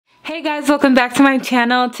Hey guys, welcome back to my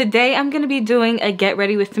channel. Today I'm going to be doing a get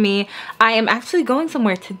ready with me. I am actually going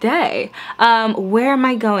somewhere today. Where am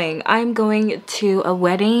I going? I'm going to a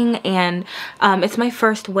wedding, and it's my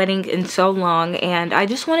first wedding in so long, and I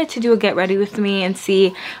just wanted to do a get ready with me and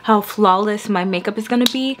see how flawless my makeup is going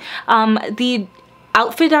to be. The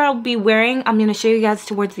outfit that I'll be wearing, I'm going to show you guys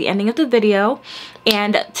towards the ending of the video.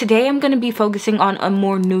 And today I'm going to be focusing on a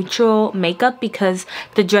more neutral makeup because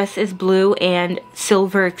the dress is blue and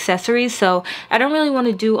silver accessories, so I don't really want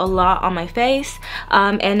to do a lot on my face.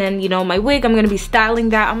 And then, you know, my wig, I'm going to be styling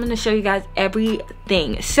that. I'm going to show you guys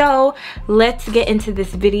everything. So let's get into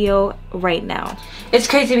this video right now. It's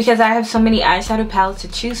crazy because I have so many eyeshadow palettes to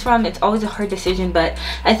choose from. It's always a hard decision, but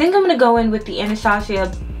I think I'm going to go in with the Anastasia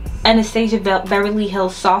Beverly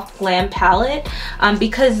Hills Soft Glam palette,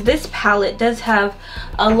 because this palette does have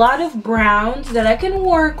a lot of browns that I can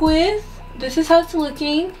work with. This is how it's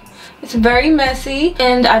looking. It's very messy,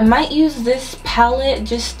 and I might use this palette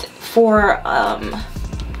just for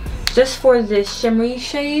this shimmery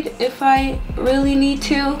shade if I really need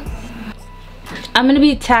to. I'm gonna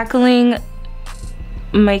be tackling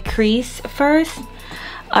my crease first.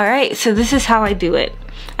 Alright, so this is how I do it.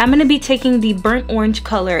 I'm going to be taking the burnt orange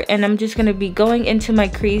color, and I'm just going to be going into my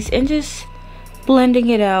crease and just blending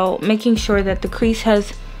it out, making sure that the crease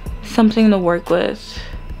has something to work with.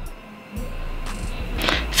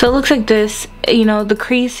 So it looks like this. You know, the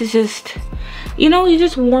crease is just, you know, you're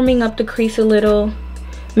just warming up the crease a little,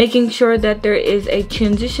 making sure that there is a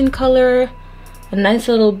transition color, a nice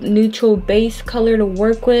little neutral base color to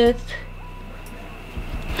work with.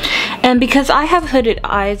 And because I have hooded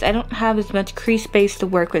eyes, I don't have as much crease space to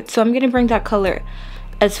work with. So I'm going to bring that color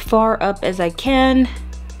as far up as I can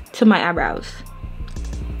to my eyebrows.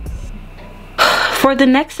 For the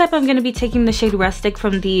next step, I'm going to be taking the shade Rustic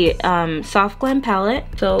from the Soft Glam palette.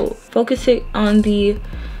 So focus it on the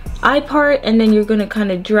eye part, and then you're going to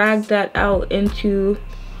kind of drag that out into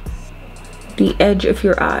the edge of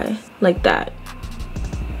your eye, like that.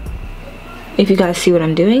 If you guys see what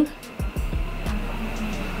I'm doing.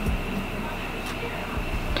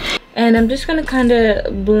 And I'm just gonna kind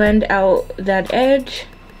of blend out that edge.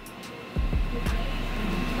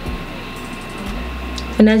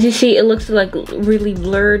 And as you see, it looks like really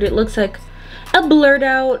blurred. It looks like a blurred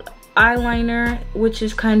out eyeliner, which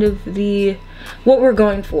is kind of what we're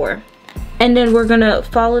going for. And then we're gonna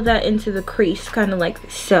follow that into the crease, kind of like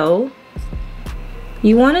so.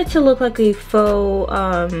 You want it to look like a faux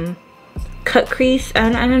cut crease,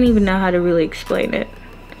 and I don't even know how to really explain it.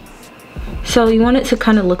 So you want it to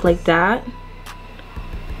kind of look like that.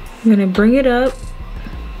 I'm gonna bring it up,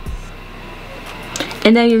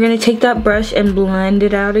 and then you're gonna take that brush and blend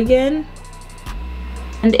it out again.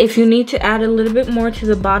 And if you need to add a little bit more to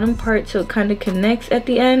the bottom part so it kind of connects at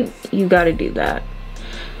the end, you gotta do that.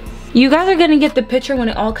 You guys are gonna get the picture when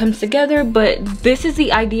it all comes together, but this is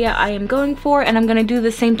the idea I am going for, and I'm gonna do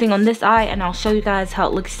the same thing on this eye, and I'll show you guys how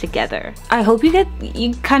it looks together. I hope you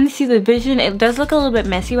kind of see the vision. It does look a little bit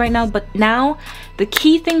messy right now, but now the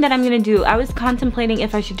key thing that I'm gonna do, I was contemplating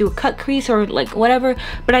if I should do a cut crease or like whatever,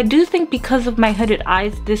 but I do think because of my hooded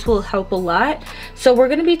eyes, this will help a lot. So we're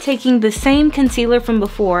gonna be taking the same concealer from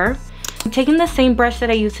before. I'm taking the same brush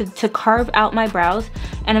that I used to carve out my brows,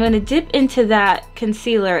 and I'm going to dip into that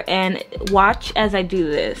concealer and watch as I do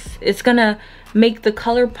this. It's going to make the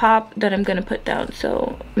color pop that I'm going to put down.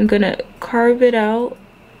 So I'm going to carve it out.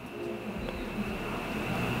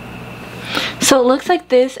 So it looks like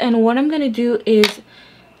this, and what I'm going to do is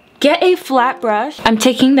get a flat brush. I'm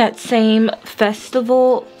taking that same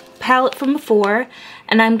Festival palette from before,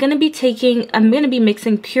 and I'm going to be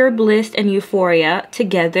mixing Pure Bliss and Euphoria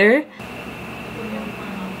together.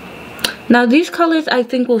 Now these colors I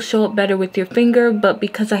think will show up better with your finger, but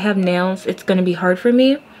because I have nails, it's going to be hard for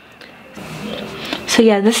me. So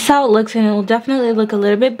yeah, this is how it looks, and it will definitely look a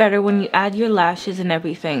little bit better when you add your lashes and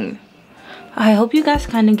everything. I hope you guys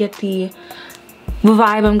kind of get the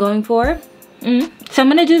vibe I'm going for. So I'm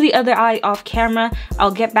gonna do the other eye off camera.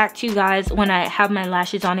 I'll get back to you guys when I have my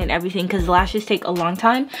lashes on and everything, because lashes take a long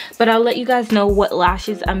time, but I'll let you guys know what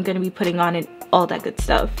lashes I'm gonna be putting on and all that good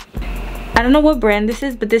stuff. I don't know what brand this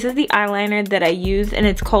is, but this is the eyeliner that I use, and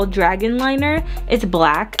it's called Dragon Liner. It's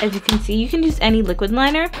black, as you can see. You can use any liquid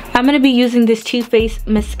liner. I'm going to be using this Too Faced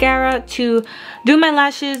mascara to do my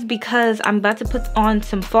lashes because I'm about to put on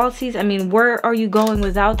some falsies. I mean, where are you going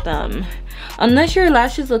without them? Unless your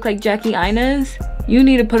lashes look like Jackie Ina's, you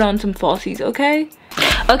need to put on some falsies, okay?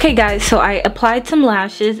 Okay guys, so I applied some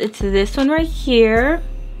lashes. It's this one right here.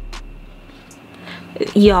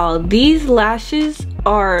 Y'all, these lashes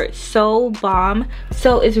are so bomb.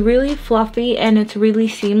 So it's really fluffy and it's really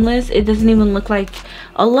seamless. It doesn't even look like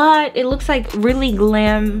a lot. It looks like really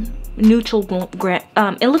glam neutral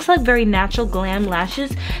it looks like very natural glam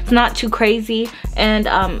lashes. It's not too crazy, and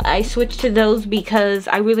I switched to those because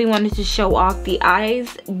I really wanted to show off the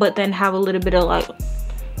eyes but then have a little bit of like,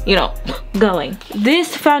 you know, going.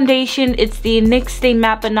 This foundation, it's the NYX Stay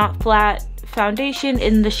Matte But Not Flat foundation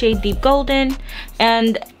in the shade Deep Golden,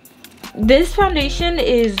 and this foundation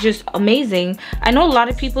is just amazing. I know a lot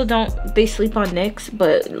of people they sleep on NYX,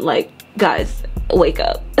 but like, guys, wake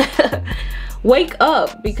up. Wake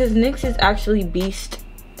up, because NYX is actually beast.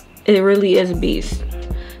 It really is a beast.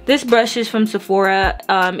 This brush is from Sephora.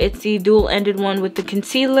 It's the dual-ended one with the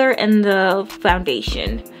concealer and the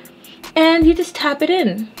foundation, and you just tap it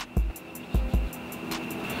in.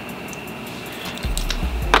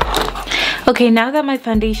 Okay, now that my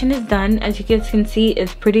foundation is done, as you guys can see,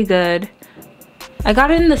 it's pretty good. I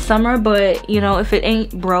got it in the summer, but you know, if it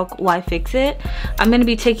ain't broke, why fix it? I'm gonna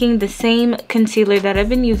be taking the same concealer that I've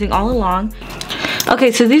been using all along.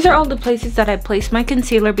 Okay, so these are all the places that I placed my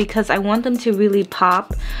concealer because I want them to really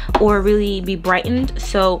pop or really be brightened.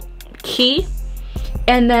 So key,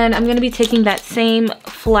 and then I'm gonna be taking that same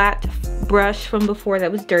flat brush from before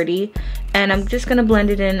that was dirty, and I'm just gonna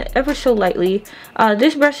blend it in ever so lightly.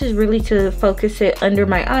 This brush is really to focus it under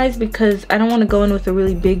my eyes because I don't want to go in with a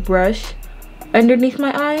really big brush underneath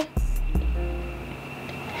my eye.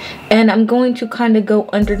 And I'm going to kind of go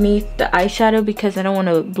underneath the eyeshadow because I don't want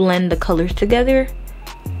to blend the colors together.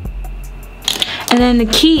 And then the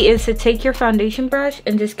key is to take your foundation brush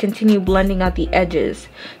and just continue blending out the edges.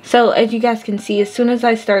 So as you guys can see, as soon as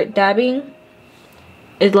I start dabbing,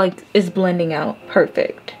 it's blending out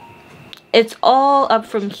perfect. It's all up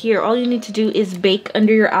from here. All you need to do is bake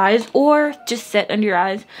under your eyes, or just set under your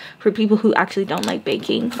eyes for people who actually don't like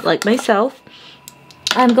baking, like myself.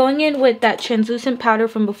 I'm going in with that translucent powder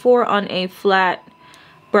from before on a flat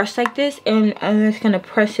brush like this, and I'm just going to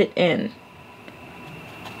press it in.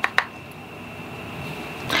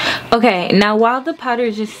 Okay, now while the powder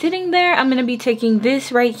is just sitting there, I'm going to be taking this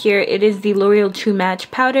right here. It is the L'Oreal True Match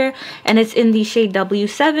powder, and it's in the shade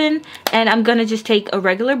W7. And I'm going to just take a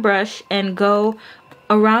regular brush and go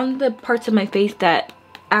around the parts of my face that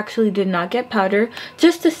actually did not get powder,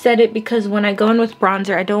 just to set it, because when I go in with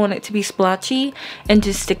bronzer, I don't want it to be splotchy and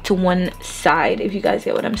just stick to one side, if you guys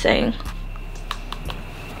get what I'm saying.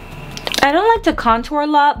 I don't like to contour a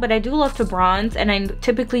lot, but I do love to bronze, and I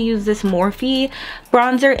typically use this Morphe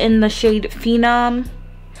bronzer in the shade Phenom,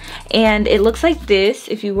 and it looks like this,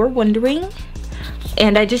 if you were wondering.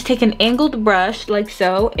 And I just take an angled brush like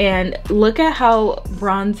so, and look at how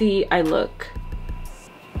bronzy I look.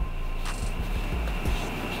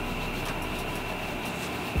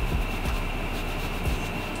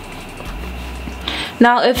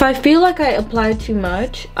 Now, if I feel like I applied too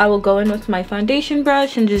much, I will go in with my foundation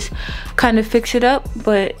brush and just kind of fix it up,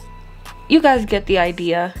 but you guys get the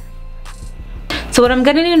idea. So what I'm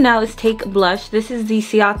gonna do now is take blush. This is the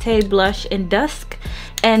Ciate blush in Dusk,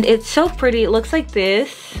 and it's so pretty. It looks like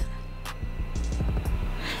this.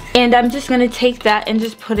 And I'm just gonna take that and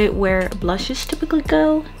just put it where blushes typically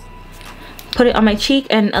go. Put it on my cheek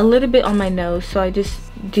and a little bit on my nose, so I just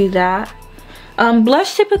do that.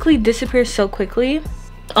 Blush typically disappears so quickly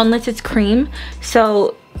unless it's cream,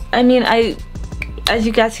 so I mean, as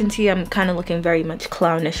you guys can see, I'm kind of looking very much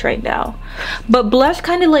clownish right now, but blush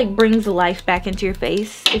kind of like brings life back into your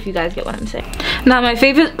face, if you guys get what I'm saying. Now my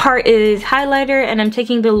favorite part is highlighter, and I'm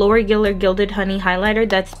taking the Laura Geller Gilded Honey highlighter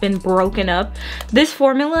that's been broken up. This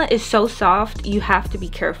formula is so soft, you have to be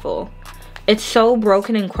careful. It's so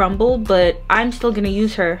broken and crumbled, but I'm still gonna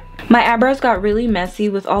use her. My eyebrows got really messy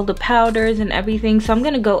with all the powders and everything, so I'm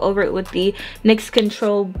gonna go over it with the NYX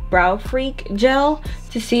Control Brow Freak gel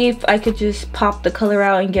to see if I could just pop the color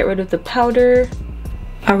out and get rid of the powder.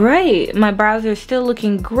 Alright, my brows are still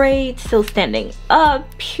looking great, still standing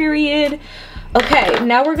up, period. Okay,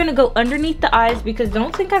 now we're gonna go underneath the eyes, because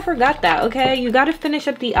don't think I forgot that, okay? You gotta finish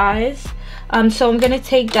up the eyes. So I'm gonna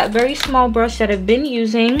take that very small brush that I've been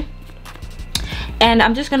using, and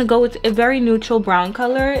I'm just gonna go with a very neutral brown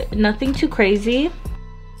color, nothing too crazy.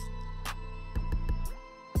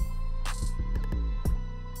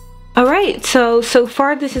 Alright, so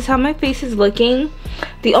far this is how my face is looking.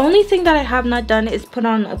 The only thing that I have not done is put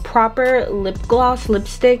on a proper lip gloss,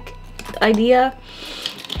 lipstick idea.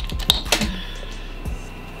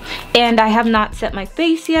 And I have not set my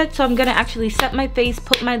face yet, so I'm gonna actually set my face,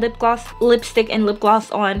 put my lip gloss, lipstick and lip gloss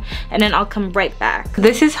on, and then I'll come right back.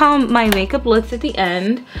 This is how my makeup looks at the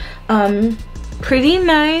end. Pretty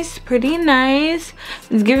nice, pretty nice.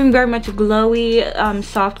 It's giving very much a glowy,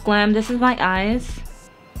 soft glam. This is my eyes.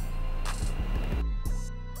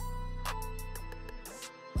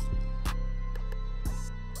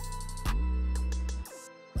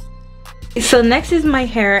 So next is my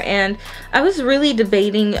hair, and I was really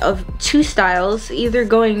debating of two styles, either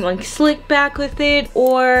going like slick back with it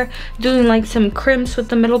or doing like some crimps with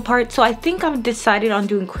the middle part. So I think I've decided on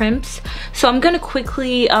doing crimps. So I'm gonna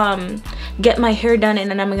quickly get my hair done, and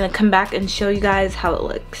then I'm gonna come back and show you guys how it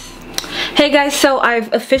looks. Hey guys, so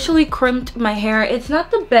I've officially crimped my hair. It's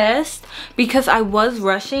not the best because I was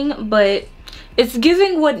rushing, but it's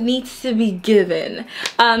giving what needs to be given.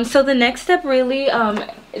 So the next step really,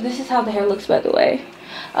 this is how the hair looks, by the way.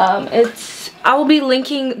 I will be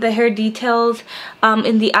linking the hair details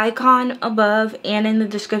in the icon above and in the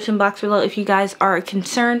description box below if you guys are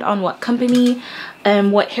concerned on what company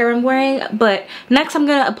and what hair I'm wearing. But next I'm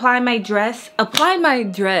gonna apply my dress.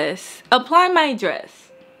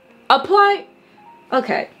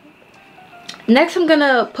 Okay. Next I'm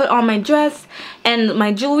gonna put on my dress and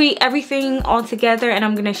my jewelry, everything all together, and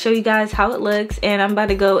I'm gonna show you guys how it looks, and I'm about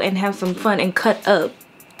to go and have some fun and cut up.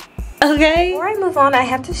 Okay, before I move on, I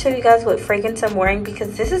have to show you guys what fragrance I'm wearing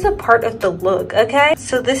because this is a part of the look. Okay,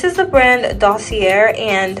 so this is the brand Dossier,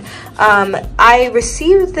 and I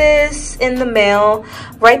received this in the mail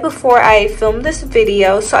right before I filmed this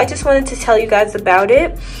video, so I just wanted to tell you guys about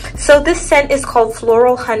it. So this scent is called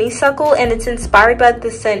Floral Honeysuckle, and it's inspired by the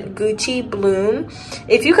scent Gucci Bloom.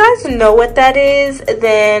 If you guys know what that is,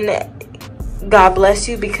 then God bless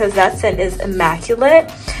you, because that scent is immaculate.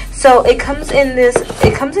 So it comes in this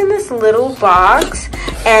little box,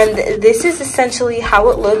 and this is essentially how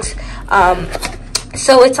it looks.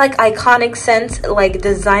 So it's like iconic scents, like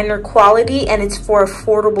designer quality, and it's for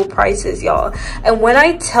affordable prices, y'all. And when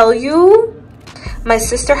I tell you, my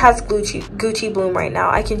sister has Gucci Bloom right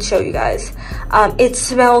now. I can show you guys. It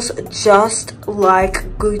smells just like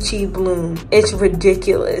Gucci Bloom. It's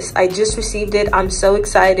ridiculous. I just received it. I'm so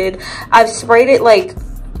excited. I've sprayed it like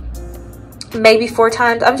maybe 4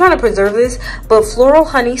 times. I'm trying to preserve this, but Floral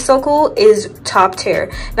Honeysuckle is top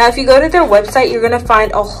tier. Now if you go to their website, you're gonna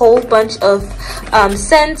find a whole bunch of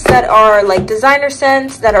scents that are like designer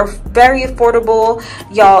scents that are very affordable.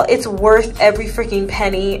 Y'all, it's worth every freaking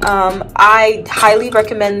penny. I highly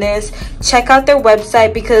recommend this. Check out their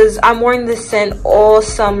website because I'm wearing this scent all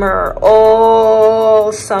summer,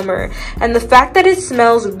 and the fact that it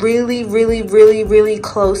smells really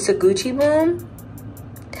close to Gucci Bloom,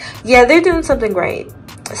 yeah, they're doing something great.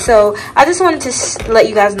 So I just wanted to let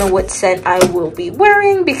you guys know what scent I will be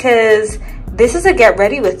wearing, because this is a get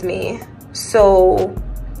ready with me, so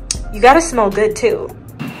you gotta smell good too.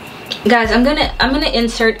 Guys, I'm gonna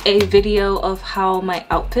insert a video of how my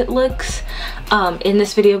outfit looks in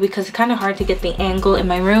this video because it's kind of hard to get the angle in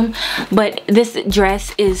my room. But this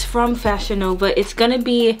dress is from Fashion Nova. It's gonna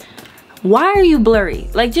be, why are you blurry?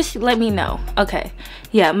 Like, just let me know. Okay,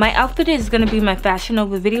 yeah, my outfit is gonna be my Fashion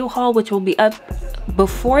Nova video haul, which will be up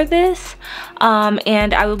before this,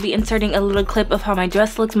 and I will be inserting a little clip of how my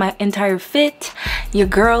dress looks, my entire fit. Your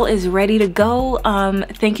girl is ready to go.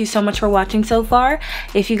 Thank you so much for watching so far.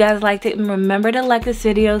 If you guys liked it, remember to like this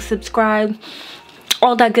video, subscribe,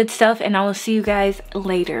 all that good stuff, and I will see you guys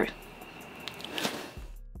later.